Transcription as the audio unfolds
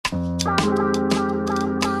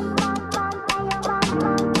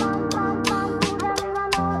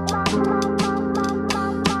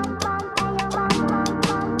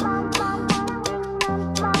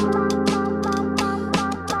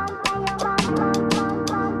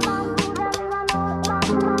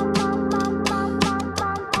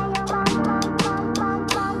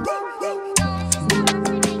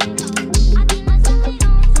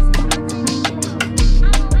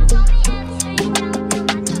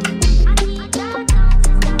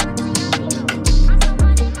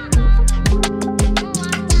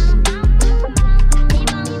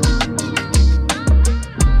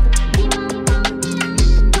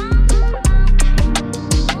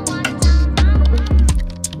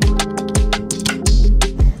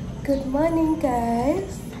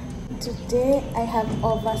today I have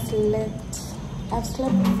overslept. I've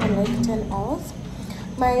slept for like 10 hours.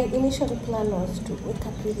 My initial plan was to wake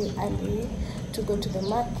up really early to go to the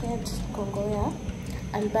market, Kongoya,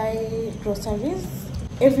 and buy groceries.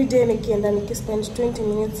 Every day I spend 20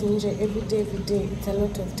 minutes in every day. It's a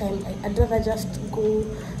lot of time. I'd rather just go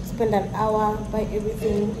spend an hour, buy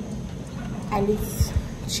everything, and it's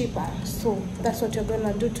cheaper. So that's what you're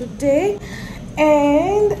gonna do today.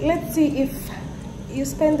 And let's see if you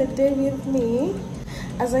spend the day with me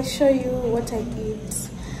as I show you what I eat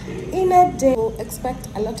in a day. So expect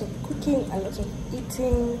a lot of cooking, a lot of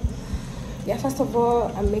eating. Yeah, first of all,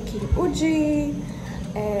 I'm making uji.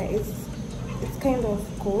 It's kind of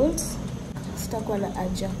cold. Sitakuwa na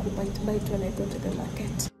haja kubite when I go to the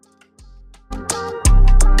market.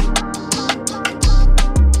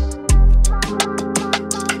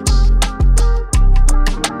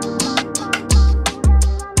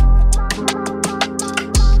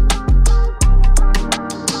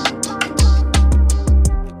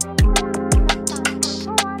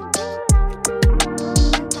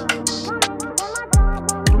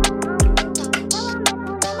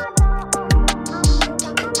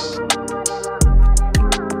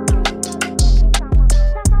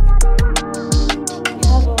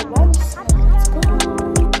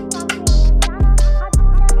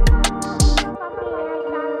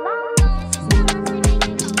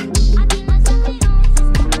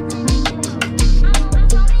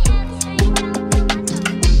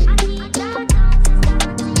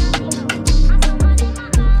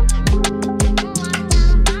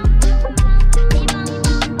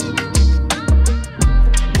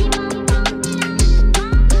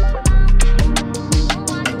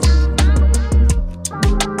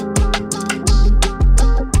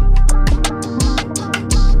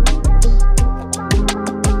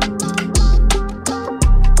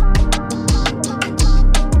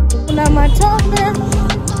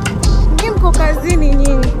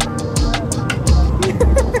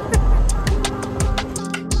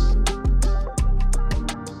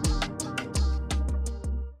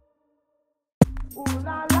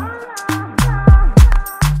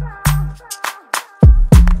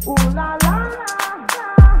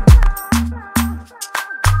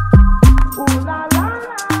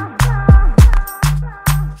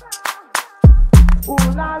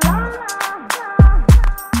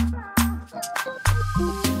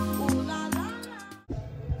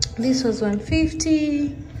 This was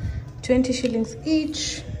 150, 20 shillings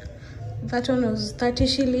each. That one was 30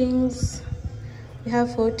 shillings. We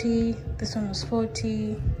have 40. This one was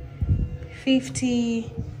 40,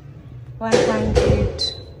 50, 100,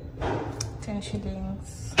 10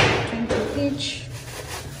 shillings, 20 each,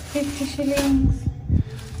 50 shillings,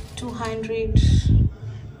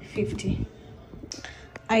 250.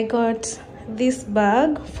 I got this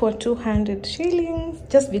bag for 200 shillings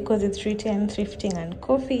just because it's written thrifting and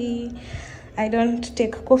coffee. I don't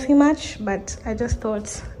take coffee much, but I just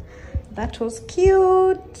thought that was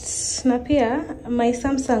cute. Napia, my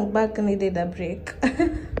Samsung bag needed a break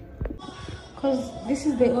because this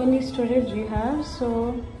is the only storage we have,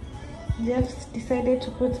 so just decided to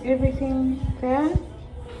put everything there.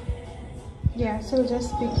 Yeah, so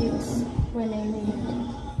just pick it when I need.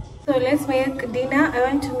 So let's make dinner. I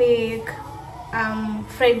want to make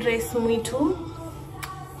fried rice muitu.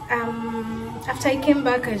 After I came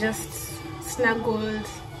back, I just snuggled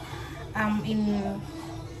in,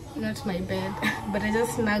 not my bed, but I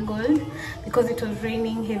just snuggled because it was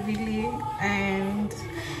raining heavily. And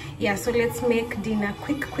yeah, so let's make dinner.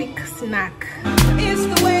 Quick snack. It's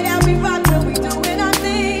the way that we rock when we doing our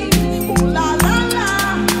thing. Ooh la la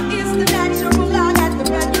la, it's the natural law that the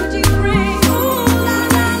refugees bring. Ooh la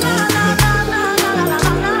la la la la la la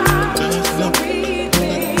la la. So we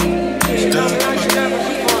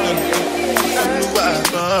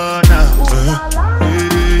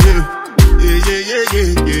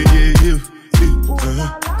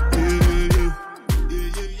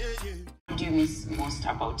do you miss most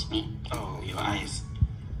about me? Oh, your eyes.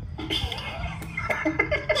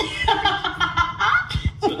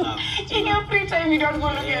 You laugh. In your free time, you don't go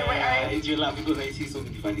look at my eyes. You laugh because I see so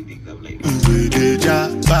many funny things. I'm like,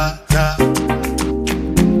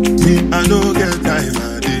 I know get time.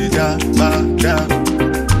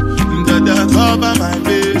 Dada cover my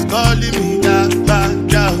face, calling me da.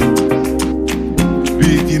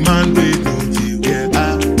 Big man, we know you get da.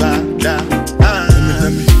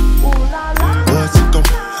 What's it come?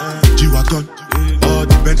 G-Wagon, all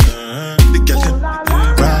the bench, the girl,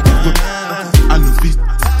 ride the whip. I know feet,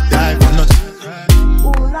 die for nothing.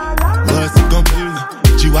 What's it come?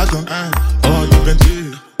 G-Wagon, all the bench,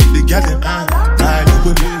 the girl, ride the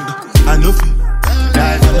whip. I know feet,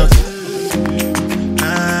 die for nothing.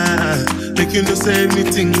 Make you know say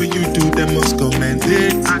anything when you do, they must commend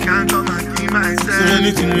it. I can't come and keep myself. So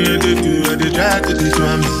anything when you do, I try to do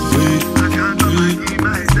one way. I can't come and keep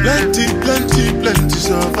myself. Plenty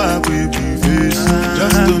suffer we be face.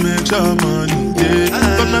 Just to make sure money day.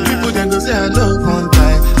 But my people then go say I know one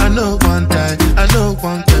time, I know one time, I know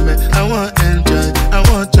one time. I want enjoy, I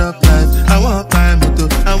want job life, I want buy motor,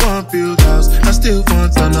 I want build house, I still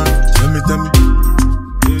want to know. Tell me,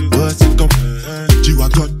 what's it come?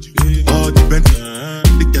 G-Wagon, all the Bentley,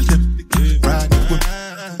 they get them, ride the whip,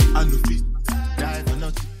 I know feet, die for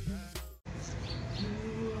nothing.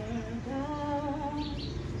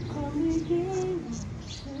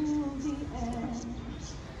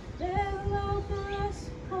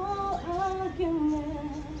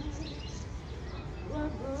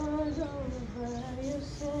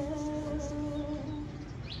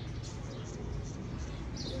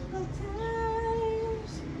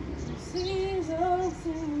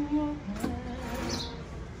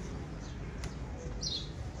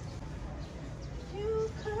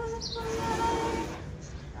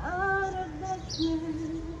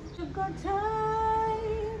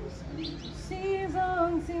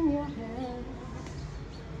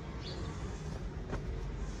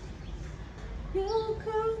 You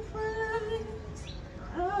come flying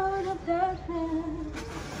out of darkness.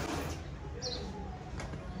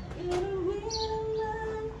 You don't need a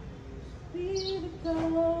man, be the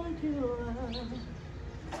God you are.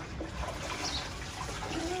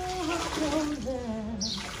 You have chosen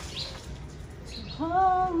to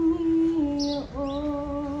call me your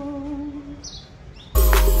own.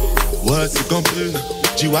 What's it gonna be?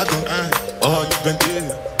 G-Wagon, all the Bentley,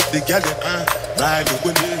 they get it, ride the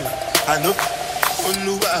window. I know.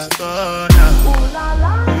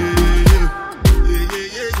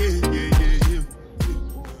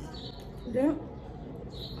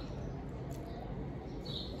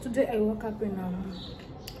 Today I woke up in a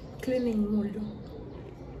cleaning mood.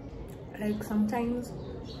 Like sometimes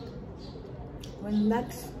when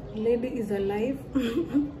that lady is alive,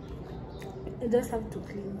 you just have to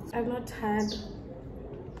clean. I've not had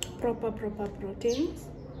proper proteins.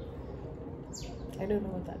 I don't know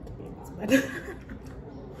what that means, but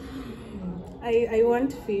I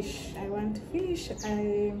want fish.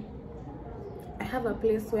 I have a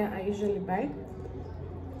place where I usually buy.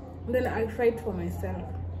 Then I try it for myself.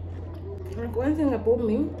 Like one thing about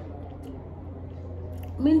me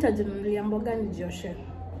nitajinunulia mboga nijioshe.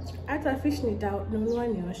 Hata fish nitanunua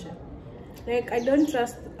nioshe. Like I don't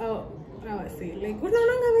trust I say like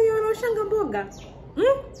unaonanga mimi wanaoshanga mboga.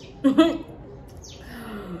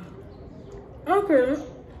 Okay,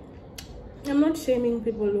 I'm not shaming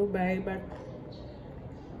people who buy, but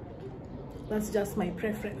that's just my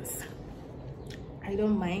preference. I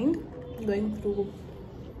don't mind going through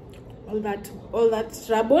all that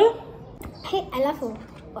trouble. Hey, alafu,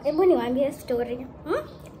 hebu niwaambie story.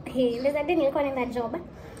 Hey, there's a day nilikuwa naenda job.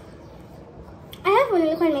 Alafu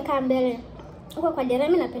nilikuwa nimekaa mbele. Huko kwa dereva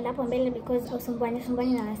mimi napenda hapo mbele because usumbuani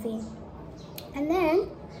na wasi. And then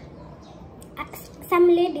some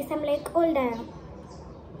lady, some like older,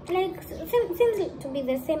 like seems to be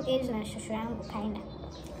the same age na shushu yangu kinda.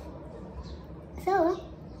 So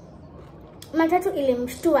matatu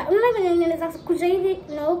ilimshtua. Unaona vile ninaweza kuja hivi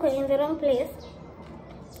na uko in the wrong place.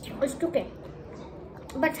 Ushtuke.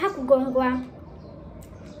 But hakugongwa.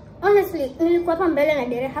 Honestly, nilikuwa hapa mbele na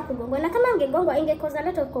dereva hakugongwa. Na kama angegongwa ingecause a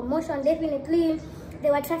lot of commotion. Definitely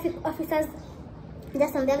there were traffic officers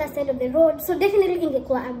just on the other side of the road. So definitely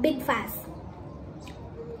ingekuwa a big fuss.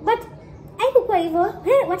 But haikuwa hivyo.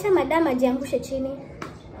 Wacha madam ajiangushe chini.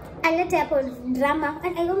 Alete hapo drama,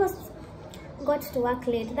 and I almost got to work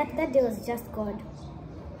late. That day was just God.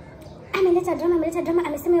 Ameleta drama,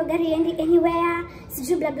 amesema hiyo gari endi anywhere,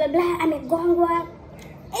 sijui blah blah blah, amegongwa.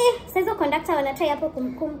 Sasa conductor wanatry hapo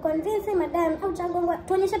kumconvince madam au chagongwa,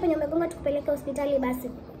 tuonyeshe penye umegongwa tukupeleke hospitali basi.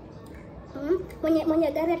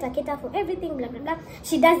 Mwenye gari ataketa for everything blah blah blah.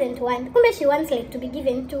 She doesn't want. Kumbe she wants like to be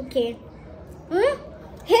given 2K.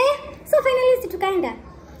 Hey, so finally tukaenda.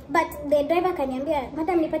 But the driver kaniambia,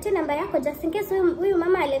 madam nipatie namba yako just in case huyu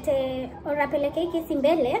mama alete or apeleke hii kesi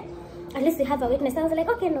mbele, at least we have a witness. I was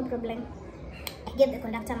like, okay, no problem. I gave the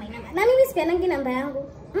conductor my number. Na mimi sipianangi namba yangu.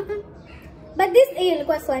 But this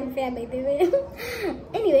ilikuwa so unfair by the way.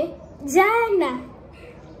 Anyway, jana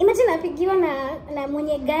imagine napigiwa na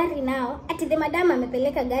mwenye gari nao ati the madam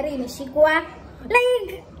amepeleka gari imeshikwa.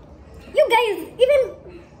 Like you guys, even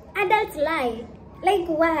adults lie. Like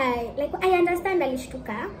why? Like I understand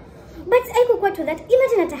alishtuka, but haikuwa to that.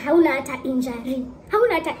 Imagine hata hauna hata injury.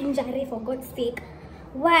 Hauna hata injury for God's sake.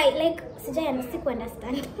 Why? Like siku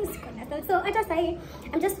understand. So hata sahi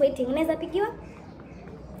I'm just waiting. Unaweza pigiwa?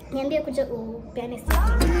 Niambie kuja upeane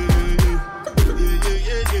statement.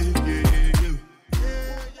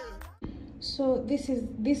 So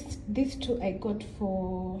these two I got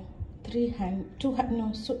for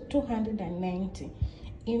 290.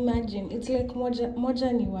 Imagine, it's like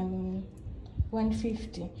moja ni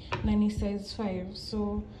 150 na ni size 5,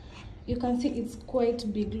 so you can see it's quite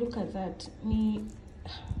big. Look at that. Let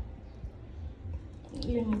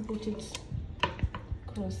me put it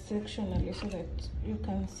cross sectionally so that you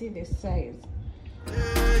can see the size. Look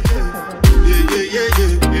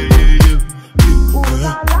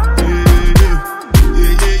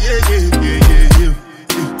at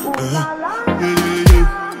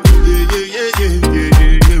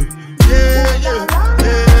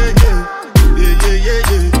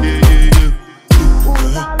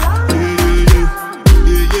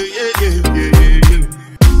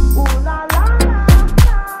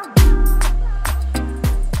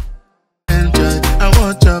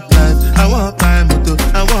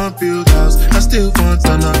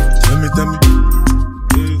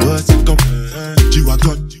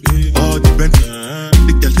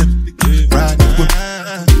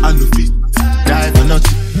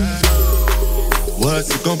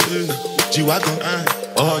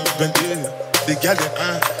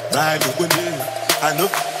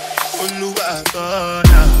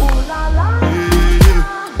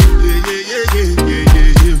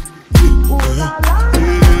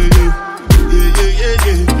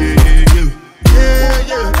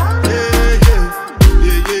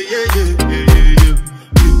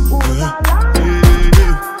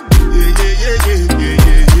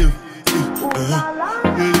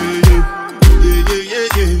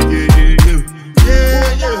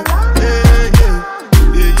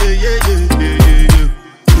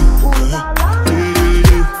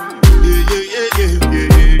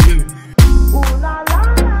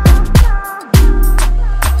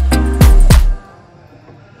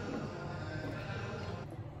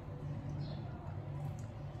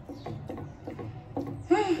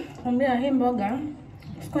Hamburger,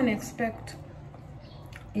 you can expect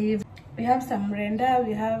if we have some renda,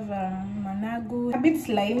 we have managu, a bit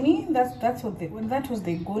slimy. That was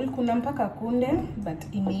the goal. Kuna mpaka kunde, but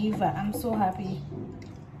imeiva. I'm so happy.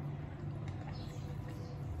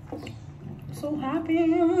 So happy.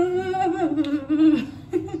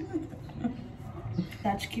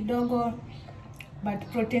 Touch kidogo,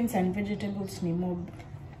 but proteins and vegetables ni mob.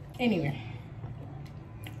 Anyway,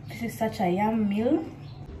 this is such a yum meal.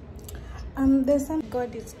 There's some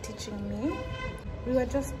God is teaching me. We were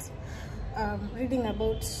just reading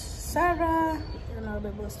about Sarah in our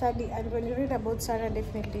Bible study, and when you read about Sarah,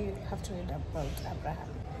 definitely you have to read about Abraham.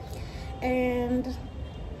 And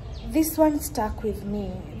this one stuck with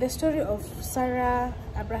me. The story of Sarah,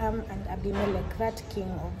 Abraham, and Abimelech, that king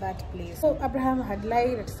of that place. So Abraham had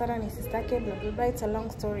lied that Sarah and his sister came, blah, blah, blah. It's a long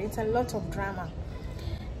story. It's a lot of drama.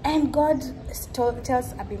 And God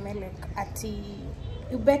tells Abimelech,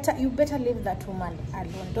 you better leave that woman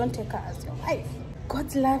alone. Don't take her as your wife.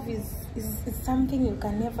 God's love is something you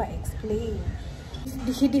can never explain.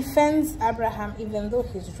 He defends Abraham even though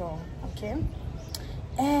he's wrong, okay?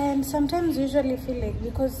 And sometimes you usually feel like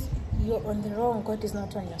because you're on the wrong, God is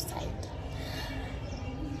not on your side.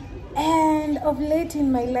 And of late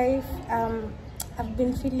in my life, I've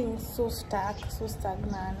been feeling so stuck, so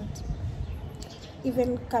stagnant.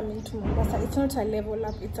 Even coming to Mombasa, it's not a level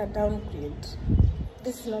up, it's a downgrade.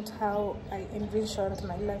 This is not how I envisioned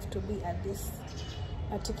my life to be at this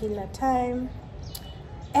particular time.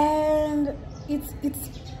 And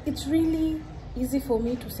it's really easy for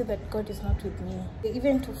me to say that God is not with me.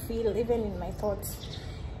 Even to feel, even in my thoughts,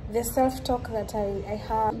 the self-talk that I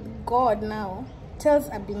have. God now tells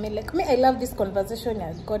Abimelech, I love this conversation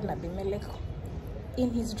as God and Abimelech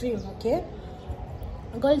in his dream, okay?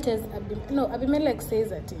 God tells Abimelech says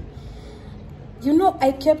that, you know,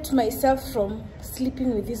 I kept myself from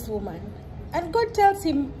sleeping with this woman. And God tells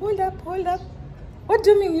him, hold up. What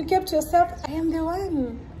do you mean you kept yourself? I am the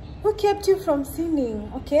one who kept you from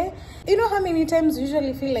sinning, okay? You know how many times you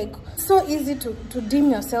usually feel like so easy to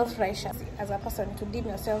deem yourself righteous as a person, to deem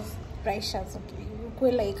yourself righteous, okay? You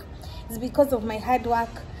feel like it's because of my hard work,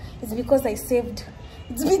 it's because I saved,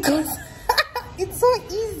 it's because it's so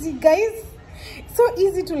easy, guys. It's so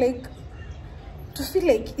easy to feel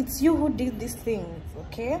like it's you who did these things,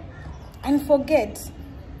 okay? And forget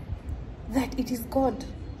that it is God.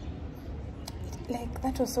 Like,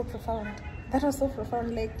 that was so profound. That was so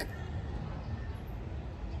profound. Like,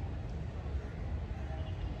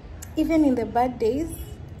 even in the bad days,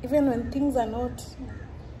 even when things are not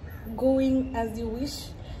going as you wish,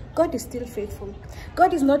 God is still faithful.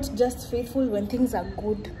 God is not just faithful when things are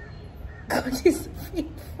good. God is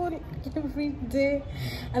faithful every day,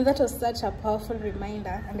 and that was such a powerful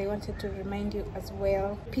reminder, and I wanted to remind you as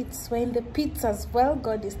well. Pits, we're in the pits as well.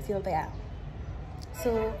 God is still there.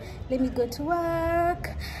 So let me go to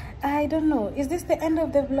work. I don't know, is this the end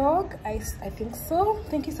of the vlog? I think so.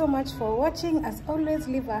 Thank you so much for watching. As always,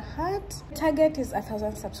 leave a heart. Target is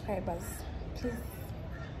 1,000 subscribers. Please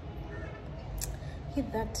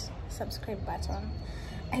hit that subscribe button.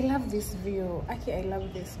 I love this view. Okay, I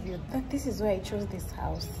love this view. This is why I chose this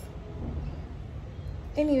house.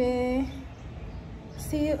 Anyway,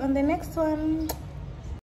 see you on the next one.